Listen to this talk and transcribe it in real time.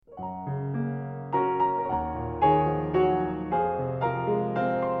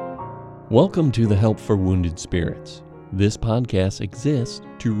Welcome to the Help for Wounded Spirits. This podcast exists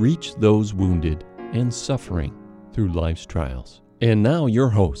to reach those wounded and suffering through life's trials. And now your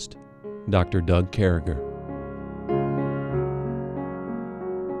host, Dr. Doug Carriger.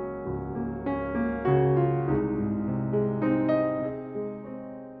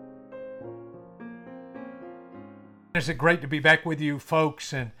 Is it great to be back with you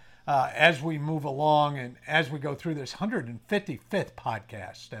folks, and as we move along and as we go through this 155th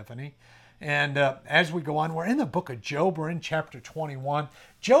podcast, Stephanie, and as we go on, we're in the book of Job. We're in chapter 21.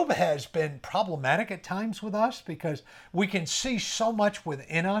 Job has been problematic at times with us because we can see so much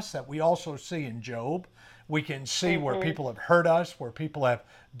within us that we also see in Job. We can see where people have hurt us, where people have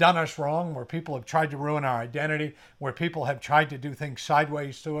done us wrong, where people have tried to ruin our identity, where people have tried to do things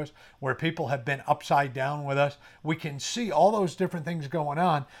sideways to us, where people have been upside down with us. We can see all those different things going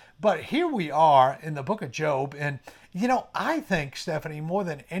on. But here we are in the book of Job. And, you know, I think, Stephanie, more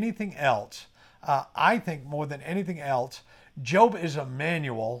than anything else, Job is a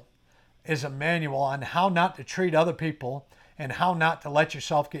manual on how not to treat other people and how not to let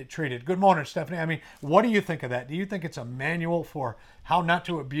yourself get treated. Good morning, Stephanie. I mean, what do you think of that? Do you think it's a manual for how not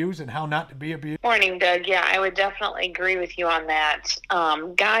to abuse and how not to be abused? Morning, Doug. Yeah, I would definitely agree with you on that.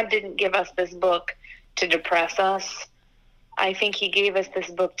 God didn't give us this book to depress us. I think he gave us this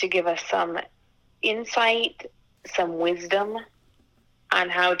book to give us some insight, some wisdom on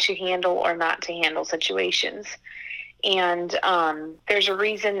how to handle or not to handle situations. And there's a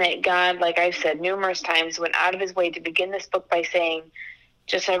reason that God, like I've said numerous times, went out of his way to begin this book by saying,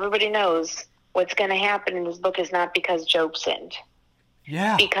 just so everybody knows, what's going to happen in this book is not because Job sinned.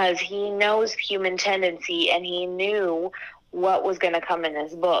 Yeah. Because he knows human tendency, and he knew what was going to come in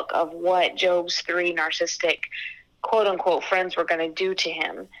this book of what Job's three narcissistic, quote-unquote, friends were going to do to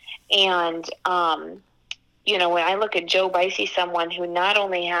him. And, you know, when I look at Job, I see someone who not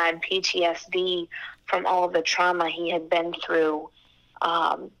only had PTSD from all of the trauma he had been through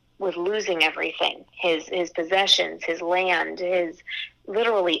with losing everything, his possessions, his land, his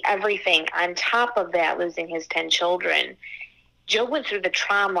literally everything. On top of that, losing his 10 children. Job went through the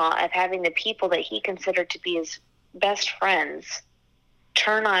trauma of having the people that he considered to be his best friends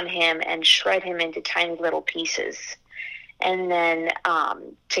turn on him and shred him into tiny little pieces. And then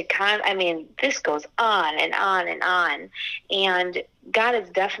this goes on and on and on. And God is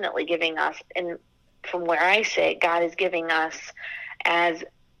definitely giving us, and from where I sit, God is giving us as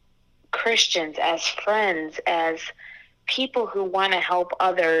Christians, as friends, as people who want to help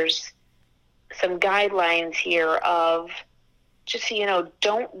others, some guidelines here of just, you know,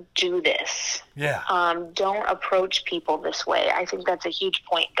 don't do this. Yeah. Don't approach people this way. I think that's a huge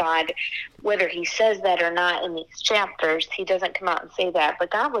point. God, whether he says that or not in these chapters, he doesn't come out and say that,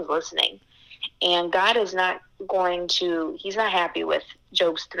 but God was listening. And God is not he's not happy with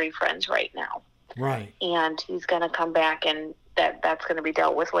Job's three friends right now. Right. And he's going to come back, and that's going to be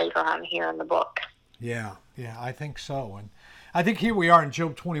dealt with later on here in the book. Yeah, I think so. And I think here we are in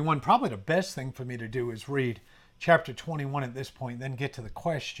Job 21. Probably the best thing for me to do is read chapter 21 at this point, then get to the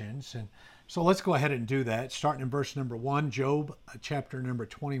questions. And so let's go ahead and do that. Starting in verse number 1, Job chapter number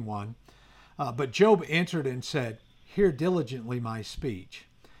 21. But Job answered and said, "Hear diligently my speech,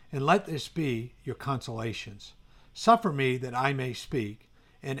 and let this be your consolations. Suffer me that I may speak,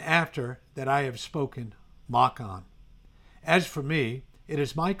 and after that I have spoken, mock on. As for me, it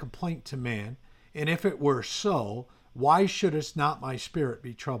is my complaint to man, and if it were so, why shouldest not my spirit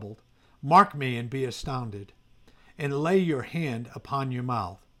be troubled? Mark me and be astounded, and lay your hand upon your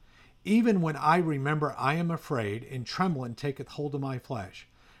mouth. Even when I remember, I am afraid, and trembling taketh hold of my flesh.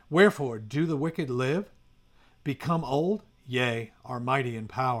 Wherefore do the wicked live, become old, yea, are mighty in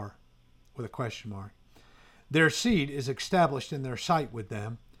power?" With a question mark. "Their seed is established in their sight with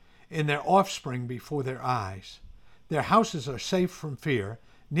them, and their offspring before their eyes. Their houses are safe from fear,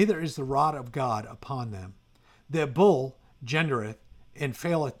 neither is the rod of God upon them. Their bull gendereth, and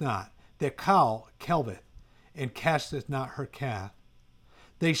faileth not. Their cow calveth, and casteth not her calf.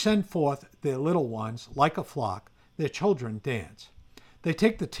 They send forth their little ones like a flock, their children dance. They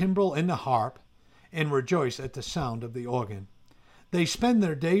take the timbrel and the harp, and rejoice at the sound of the organ. They spend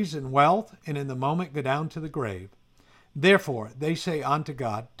their days in wealth, and in the moment go down to the grave. Therefore they say unto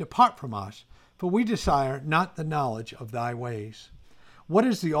God, Depart from us, for we desire not the knowledge of thy ways. What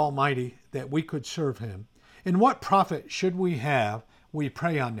is the Almighty that we could serve him? And what profit should we have, we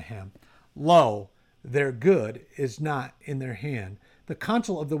pray unto him? Lo, their good is not in their hand. The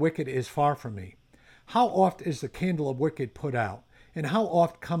counsel of the wicked is far from me. How oft is the candle of wicked put out, and how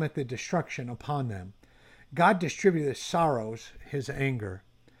oft cometh the destruction upon them? God distributeth sorrows his anger.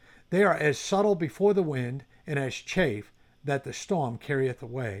 They are as subtle before the wind, and as chaff that the storm carrieth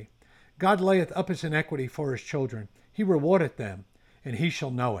away. God layeth up his iniquity for his children. He rewardeth them, and he shall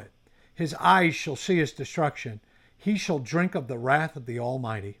know it. His eyes shall see his destruction. He shall drink of the wrath of the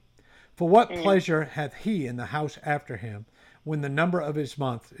Almighty. For what pleasure hath he in the house after him, when the number of his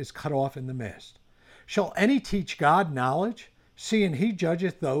month is cut off in the midst? Shall any teach God knowledge, seeing he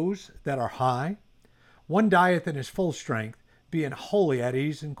judgeth those that are high? One dieth in his full strength, being wholly at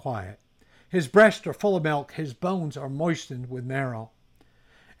ease and quiet. His breasts are full of milk, his bones are moistened with marrow.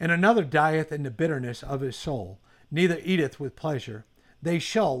 And another dieth in the bitterness of his soul, neither eateth with pleasure. They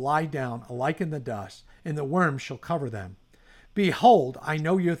shall lie down alike in the dust, and the worms shall cover them. Behold, I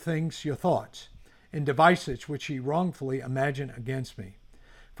know your things, your thoughts, and devices which ye wrongfully imagine against me.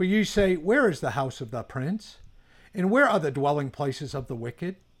 For ye say, where is the house of the prince? And where are the dwelling places of the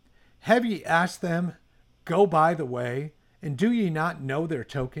wicked? Have ye asked them, go by the way, and do ye not know their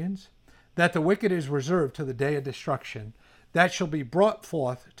tokens? That the wicked is reserved to the day of destruction, that shall be brought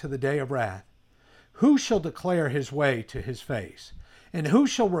forth to the day of wrath. Who shall declare his way to his face? And who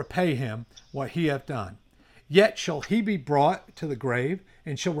shall repay him what he hath done? Yet shall he be brought to the grave,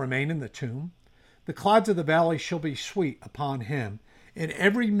 and shall remain in the tomb. The clouds of the valley shall be sweet upon him, and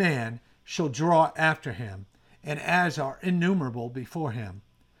every man shall draw after him, and as are innumerable before him.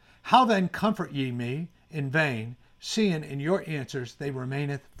 How then comfort ye me in vain, seeing in your answers they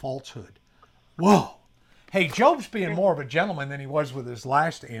remaineth falsehood? Whoa! Hey, Job's being more of a gentleman than he was with his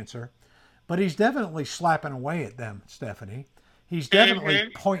last answer, but he's definitely slapping away at them, Stephanie. He's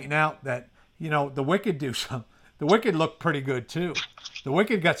definitely pointing out that, the wicked do some. The wicked look pretty good too. The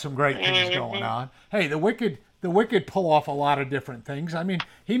wicked got some great things going on. Hey, the wicked pull off a lot of different things. I mean,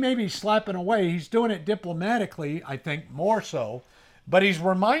 he may be slapping away. He's doing it diplomatically, I think, more so, but he's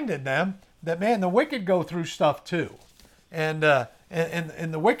reminded them that, man, the wicked go through stuff too, and the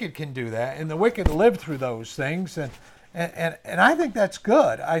wicked can do that, and the wicked live through those things, and I think that's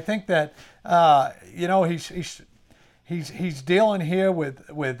good. I think that he's dealing here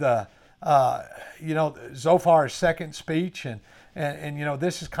with Zophar's second speech, and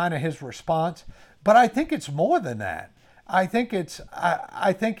this is kind of his response. But I think it's more than that. I think he's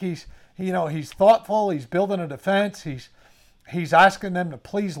thoughtful. He's building a defense. He's asking them to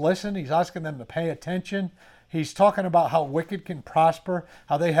please listen. He's asking them to pay attention. He's talking about how wicked can prosper,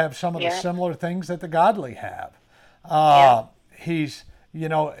 how they have some of the similar things that the godly have. He's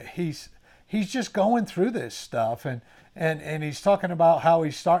just going through this stuff, and he's talking about how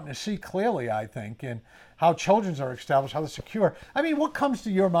he's starting to see clearly, I think, and how children are established, how they're secure. I mean, what comes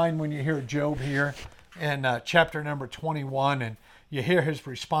to your mind when you hear Job here in chapter number 21, and you hear his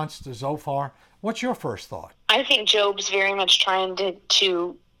response to Zophar? What's your first thought? I think Job's very much trying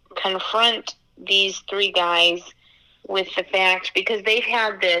to confront these three guys with the fact, because they've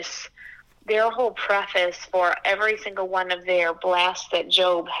had their whole preface for every single one of their blasts that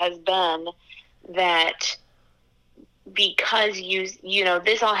Job has been, that because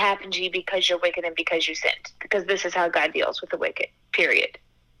this all happened to you because you're wicked and because you sinned, because this is how God deals with the wicked, period.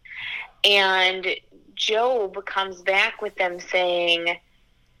 And Job comes back with them saying,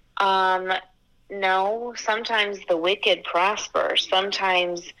 no, sometimes the wicked prosper.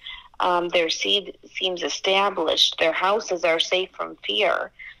 Sometimes their seed seems established. Their houses are safe from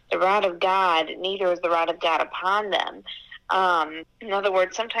fear. The rod of God, neither is the rod of God upon them. In other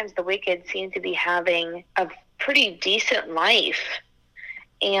words, sometimes the wicked seem to be having a pretty decent life.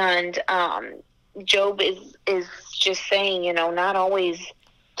 And Job is just saying, not always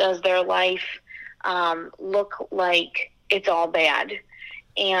does their life look like it's all bad.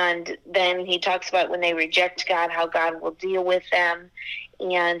 And then he talks about when they reject God, how God will deal with them,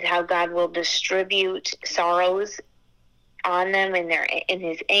 and how God will distribute sorrows on them in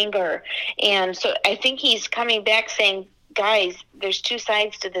his anger. And so I think he's coming back saying, guys, there's two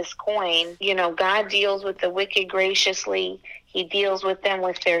sides to this coin. God deals with the wicked graciously. He deals with them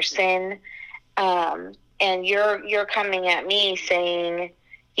with their sin. And you're coming at me saying,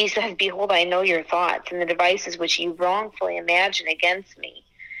 he says, behold, I know your thoughts and the devices which you wrongfully imagine against me.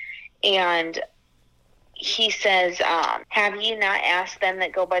 And he says, have ye not asked them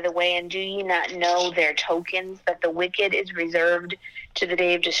that go by the way, and do ye not know their tokens, that the wicked is reserved to the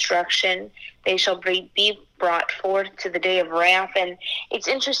day of destruction? They shall be brought forth to the day of wrath. And it's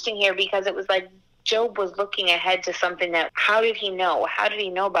interesting here because it was like Job was looking ahead to something that, how did he know? How did he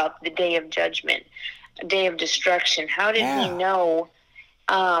know about the day of judgment, a day of destruction? How did he know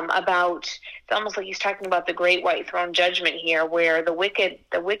about, it's almost like he's talking about the great white throne judgment here, where the wicked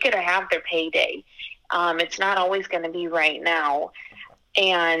have their payday. It's not always going to be right now.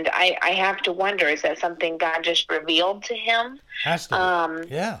 And I have to wonder, is that something God just revealed to him? Has to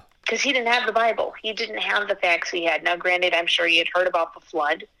be. Because he didn't have the Bible. He didn't have the facts he had. Now, granted, I'm sure he had heard about the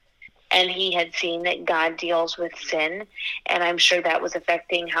flood. and he had seen that God deals with sin, and I'm sure that was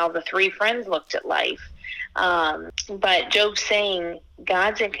affecting how the three friends looked at life. But Job's saying,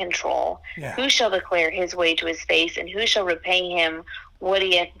 God's in control. Yeah. Who shall declare his way to his face, and who shall repay him what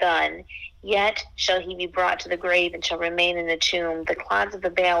he hath done? Yet shall he be brought to the grave, and shall remain in the tomb. The clods of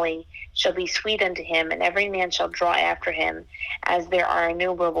the valley shall be sweet unto him, and every man shall draw after him, as there are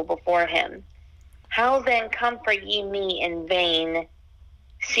innumerable before him. How then comfort ye me in vain,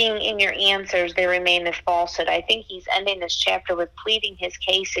 seeing in your answers there remaineth falsehood? I think he's ending this chapter with pleading his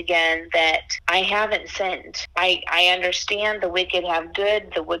case again, that I haven't sinned. I understand the wicked have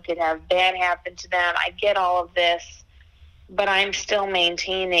good, the wicked have bad happen to them. I get all of this, but I'm still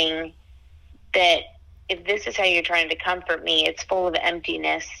maintaining that if this is how you're trying to comfort me, it's full of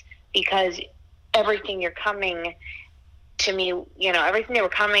emptiness, because everything you're coming to me, everything they were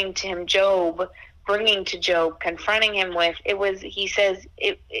coming to him, Job, bringing to Job, confronting him with, he says,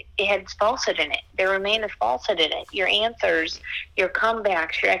 it had falsehood in it. There remaineth falsehood in it. Your answers, your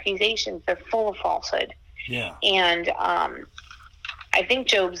comebacks, your accusations, they're full of falsehood. Yeah. And I think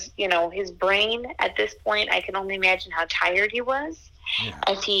Job's, his brain at this point, I can only imagine how tired he was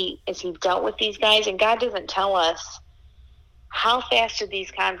as he dealt with these guys. And God doesn't tell us how fast did these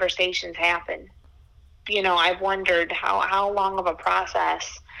conversations happen. I've wondered how long of a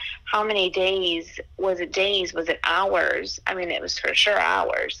process, how many days? Was it hours? I mean, it was for sure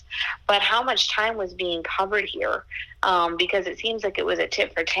hours. But how much time was being covered here? Because it seems like it was a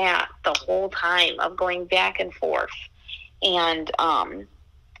tit for tat the whole time of going back and forth. And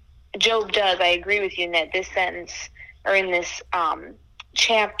Job does, I agree with you in that this sentence, or in this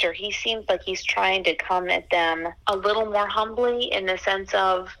chapter, he seems like he's trying to come at them a little more humbly, in the sense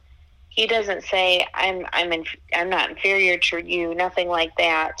of, he doesn't say, I'm not inferior to you, nothing like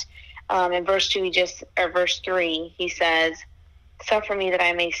that. In verse 3, he says, suffer me that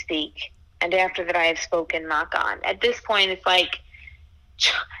I may speak, and after that I have spoken, mock on. At this point, it's like,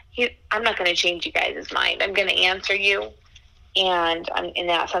 I'm not going to change you guys' mind. I'm going to answer you, and in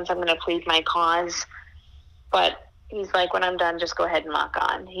that sense, I'm going to plead my cause. But he's like, when I'm done, just go ahead and mock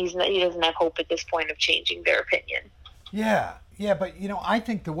on. He doesn't have hope at this point of changing their opinion. Yeah, but I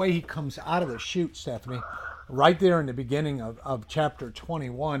think the way he comes out of the chute, Stephanie, right there in the beginning of chapter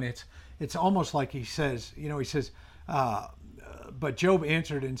 21, it's almost like he says, but Job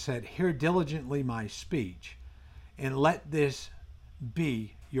answered and said, hear diligently my speech, and let this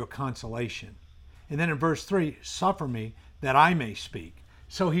be your consolation. And then in verse 3, suffer me that I may speak.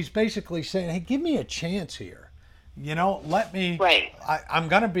 So he's basically saying, hey, give me a chance here. Let me, right. I'm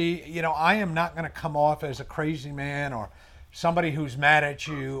going to be, I am not going to come off as a crazy man or somebody who's mad at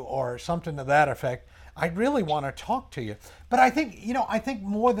you or something to that effect. I really want to talk to you. But I think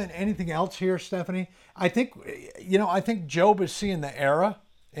more than anything else here, Stephanie, I think Job is seeing the error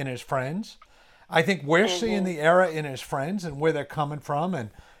in his friends. I think we're seeing the error in his friends and where they're coming from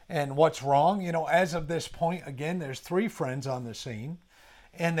and what's wrong. As of this point, again, there's 3 friends on the scene,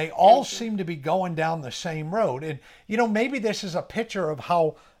 and they all seem to be going down the same road. And, maybe this is a picture of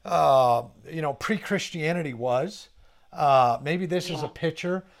how, pre-Christianity was. Maybe this is a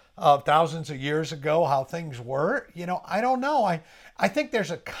picture of thousands of years ago, how things were. I don't know. I think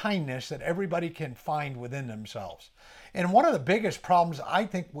there's a kindness that everybody can find within themselves. And one of the biggest problems I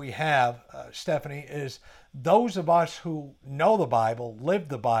think we have, Stephanie, is those of us who know the Bible, live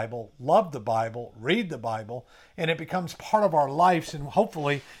the Bible, love the Bible, read the Bible, and it becomes part of our lives, and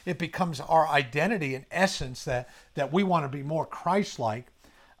hopefully it becomes our identity and essence that we want to be more Christ-like.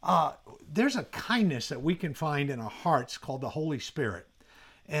 There's a kindness that we can find in our hearts called the Holy Spirit.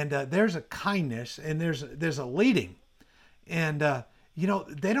 And there's a kindness, and there's a leading. And,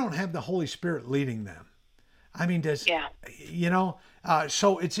 they don't have the Holy Spirit leading them. I mean,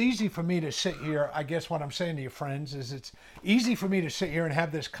 so it's easy for me to sit here. I guess what I'm saying to you, friends, is it's easy for me to sit here and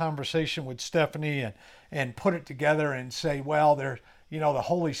have this conversation with Stephanie and put it together and say, well, the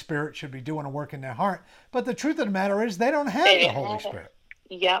Holy Spirit should be doing a work in their heart. But the truth of the matter is they don't have the Holy Spirit.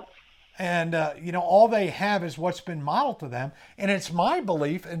 Yep. And, all they have is what's been modeled to them. And it's my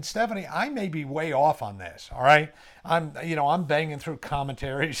belief, and Stephanie, I may be way off on this, all right? I'm banging through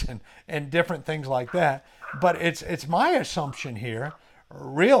commentaries and different things like that. But it's my assumption here,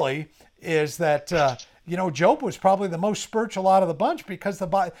 really, is that, Job was probably the most spiritual out of the bunch, because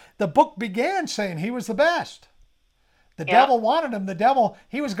the book began saying he was the best. The devil wanted him.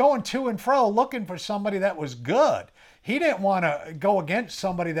 He was going to and fro looking for somebody that was good. He didn't want to go against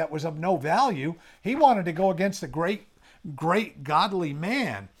somebody that was of no value. He wanted to go against a great, great godly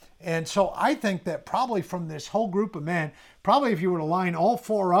man. And so I think that probably from this whole group of men, probably if you were to line all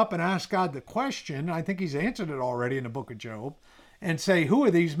 4 up and ask God the question, I think he's answered it already in the book of Job, and say, who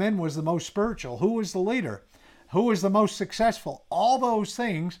of these men was the most spiritual? Who was the leader? Who was the most successful? All those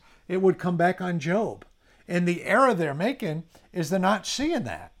things, it would come back on Job. And the error they're making is they're not seeing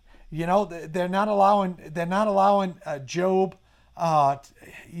that. You know, they're not allowing Job,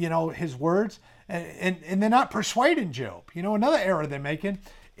 his words, and they're not persuading Job. You know, another error they're making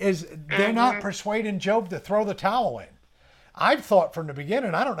is they're not persuading Job to throw the towel in. I've thought from the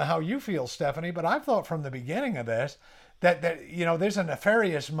beginning, I don't know how you feel, Stephanie, but I've thought from the beginning of this that there's a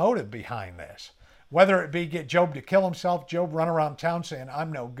nefarious motive behind this. Whether it be get Job to kill himself, Job run around town saying,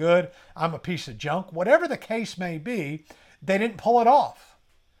 I'm no good, I'm a piece of junk, whatever the case may be, they didn't pull it off.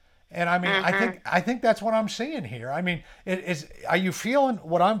 And I mean, I think that's what I'm seeing here. I mean, are you feeling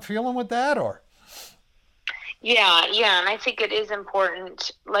what I'm feeling with that, or? Yeah, and I think it is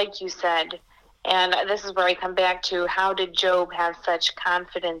important, like you said, and this is where I come back to, how did Job have such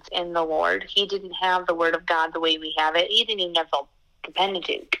confidence in the Lord? He didn't have the Word of God the way we have it. He didn't even have the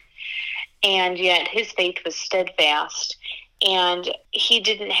Pentateuch. And yet his faith was steadfast, and he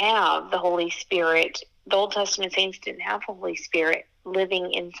didn't have the Holy Spirit. The Old Testament saints didn't have the Holy Spirit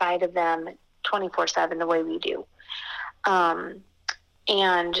living inside of them 24/7 the way we do.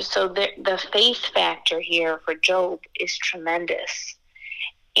 And so the faith factor here for Job is tremendous.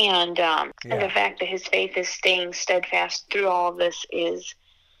 And the fact that his faith is staying steadfast through all of this is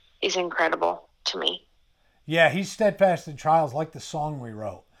incredible to me. Yeah, he's steadfast in trials, like the song we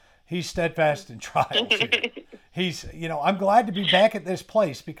wrote. He's steadfast in trials. He's, I'm glad to be back at this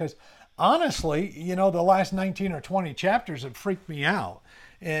place because honestly, the last 19 or 20 chapters have freaked me out.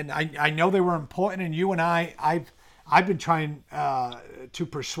 And I know they were important, and you and I've been trying to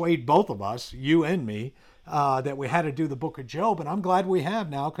persuade both of us, you and me, that we had to do the book of Job. And I'm glad we have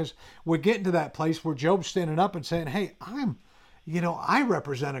now, because we're getting to that place where Job's standing up and saying, hey, I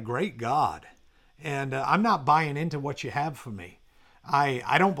represent a great God, and I'm not buying into what you have for me.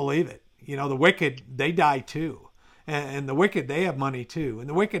 I don't believe it. The wicked, they die too. And the wicked, they have money too. And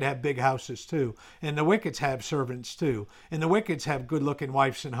the wicked have big houses too. And the wickeds have servants too. And the wickeds have good-looking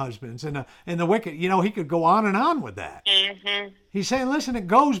wives and husbands. And the wicked, he could go on and on with that. Mm-hmm. He's saying, listen, it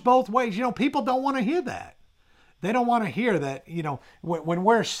goes both ways. People don't want to hear that. They don't want to hear that, when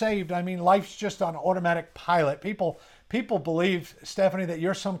we're saved, I mean, life's just on automatic pilot. People believe, Stephanie, that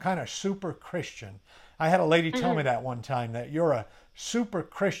you're some kind of super Christian. I had a lady tell me that one time, that you're a super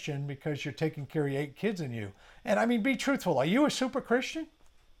Christian because you're taking care of 8 kids in you. And I mean, be truthful. Are you a super Christian?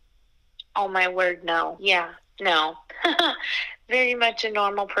 Oh, my word, no. Yeah, no. Very much a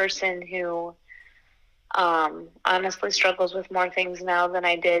normal person who honestly struggles with more things now than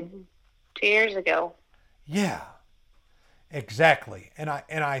I did 2 years ago. Yeah, exactly. And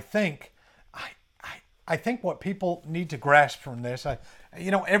I think what people need to grasp from this,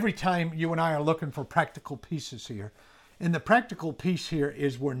 every time you and I are looking for practical pieces here, and the practical piece here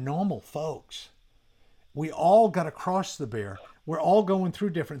is we're normal folks. We all got to cross the bear. We're all going through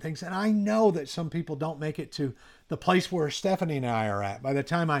different things. And I know that some people don't make it to the place where Stephanie and I are at. By the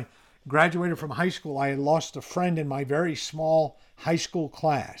time I graduated from high school, I had lost a friend in my very small high school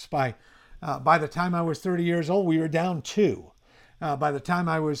class. By the time I was 30 years old, we were down 2. By the time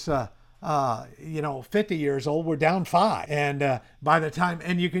I was 50 years old, we're down 5. And by the time,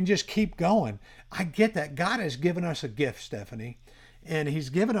 and you can just keep going. I get that. God has given us a gift, Stephanie, and he's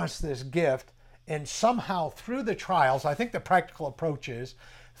given us this gift. And somehow through the trials, I think the practical approach is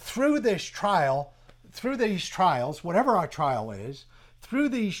through these trials, whatever our trial is, through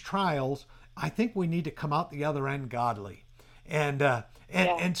these trials, I think we need to come out the other end godly. And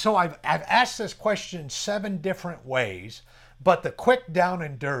so I've asked this question 7 different ways. But the quick, down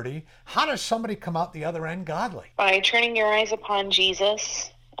and dirty, how does somebody come out the other end godly? By turning your eyes upon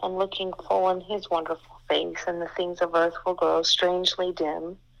Jesus and looking full in his wonderful face, and the things of earth will grow strangely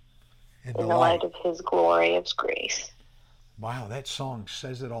dim in the light of his glorious grace. Wow, that song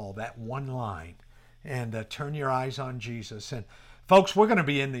says it all, that one line. And turn your eyes on Jesus. And folks, we're going to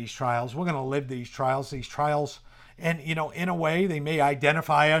be in these trials. We're going to live these trials. And, in a way, they may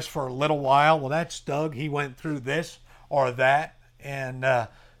identify us for a little while. Well, that's Doug. He went through this or that. And,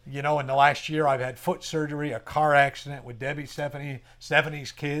 in the last year, I've had foot surgery, a car accident with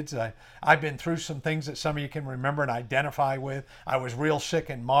Stephanie's kids. I've been through some things that some of you can remember and identify with. I was real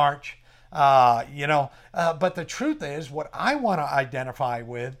sick in March. But the truth is, what I want to identify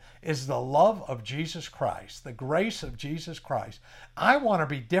with is the love of Jesus Christ, the grace of Jesus Christ. I want to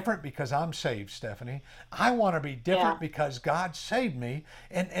be different because I'm saved, Stephanie. I want to be different because God saved me.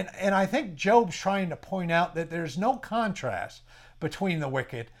 And I think Job's trying to point out that there's no contrast between the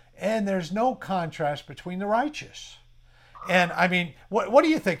wicked and there's no contrast between the righteous. And I mean, what are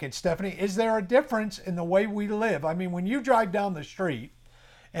you thinking, Stephanie? Is there a difference in the way we live? I mean, when you drive down the street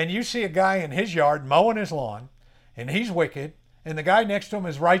and you see a guy in his yard mowing his lawn and he's wicked, and the guy next to him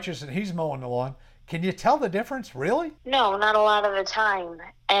is righteous and he's mowing the lawn, can you tell the difference, really? No, not a lot of the time.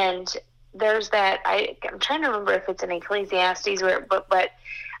 And there's that, I'm trying to remember if it's in Ecclesiastes, but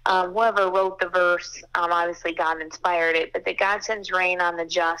whoever wrote the verse, obviously God inspired it, but that God sends rain on the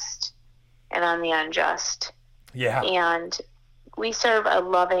just and on the unjust. Yeah. And we serve a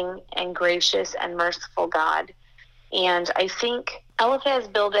loving and gracious and merciful God. And I think Eliphaz,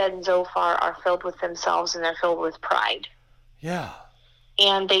 Bildad, and Zophar are filled with themselves, and they're filled with pride. Yeah.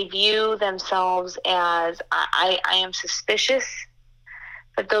 And they view themselves as, I am suspicious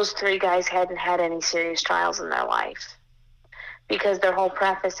that those three guys hadn't had any serious trials in their life. Because their whole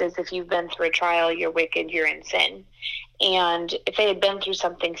preface is, if you've been through a trial, you're wicked, you're in sin. And if they had been through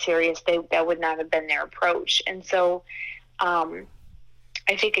something serious, that would not have been their approach. And so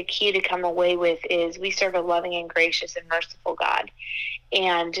I think a key to come away with is we serve a loving and gracious and merciful God.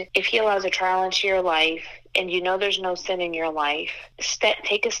 And if he allows a trial into your life and you know there's no sin in your life,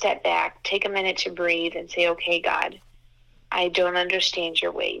 take a step back, take a minute to breathe and say, okay, God, I don't understand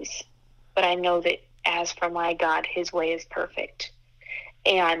your ways, but I know that as for my God, his way is perfect.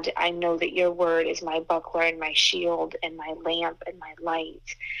 And I know that your word is my buckler and my shield and my lamp and my light.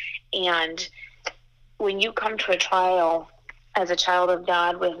 And when you come to a trial as a child of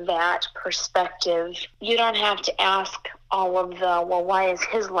God with that perspective, you don't have to ask all of the, well, why is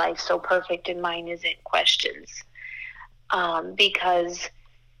his life so perfect and mine isn't questions? Because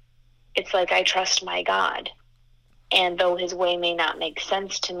it's like, I trust my God. And though his way may not make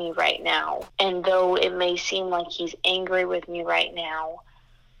sense to me right now, and though it may seem like he's angry with me right now,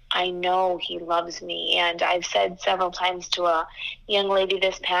 I know he loves me. And I've said several times to a young lady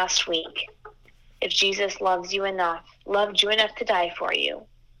this past week, if Jesus loved you enough to die for you,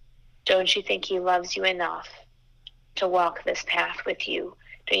 don't you think he loves you enough to walk this path with you?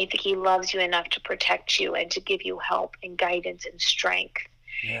 Don't you think he loves you enough to protect you and to give you help and guidance and strength?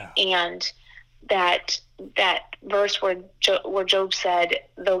 Yeah. And that verse where Job said,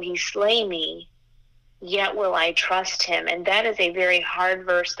 though he slay me, yet will I trust him. And that is a very hard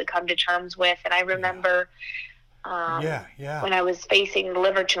verse to come to terms with. And I remember when I was facing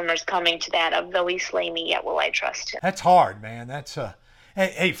liver tumors, coming to that of, though he slay me, yet will I trust him. That's hard, man. That's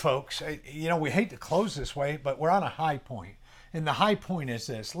hey folks, we hate to close this way, but we're on a high point. And the high point is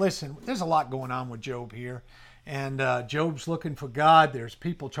this. Listen, there's a lot going on with Job here. And Job's looking for God. There's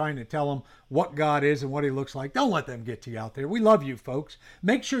people trying to tell him what God is and what he looks like. Don't let them get to you out there. We love you, folks.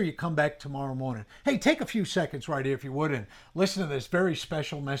 Make sure you come back tomorrow morning. Hey, take a few seconds right here, if you would, and listen to this very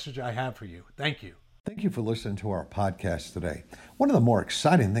special message I have for you. Thank you. Thank you for listening to our podcast today. One of the more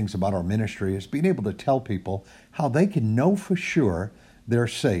exciting things about our ministry is being able to tell people how they can know for sure they're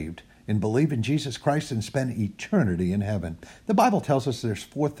saved and believe in Jesus Christ and spend eternity in heaven. The Bible tells us there's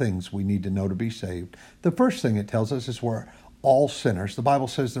 4 things we need to know to be saved. The first thing it tells us is we're all sinners. The Bible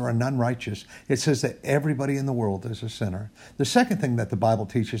says there are none righteous. It says that everybody in the world is a sinner. The second thing that the Bible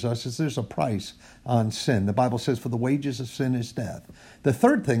teaches us is there's a price on sin. The Bible says for the wages of sin is death. The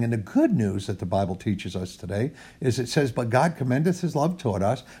third thing, and the good news that the Bible teaches us today, is it says, but God commendeth his love toward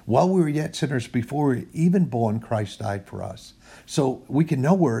us, while we were yet sinners, before we were even born, Christ died for us. So we can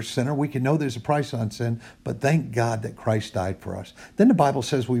know we're a sinner. We can know there's a price on sin, but thank God that Christ died for us. Then the Bible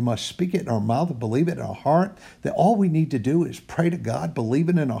says we must speak it in our mouth and believe it in our heart, that all we need to do is pray to God, believe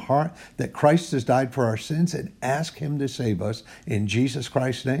it in our heart that Christ has died for our sins, and ask him to save us in Jesus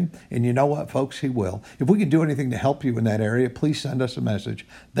Christ's name. And you know what, folks? He will. If we can do anything to help you in that area, please send us a message.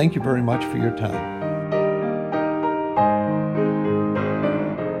 Thank you very much for your time.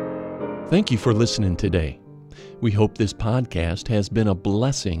 Thank you for listening today. We hope this podcast has been a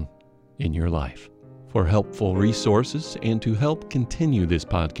blessing in your life. For helpful resources and to help continue this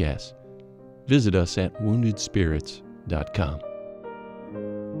podcast, visit us at woundedspirits.com.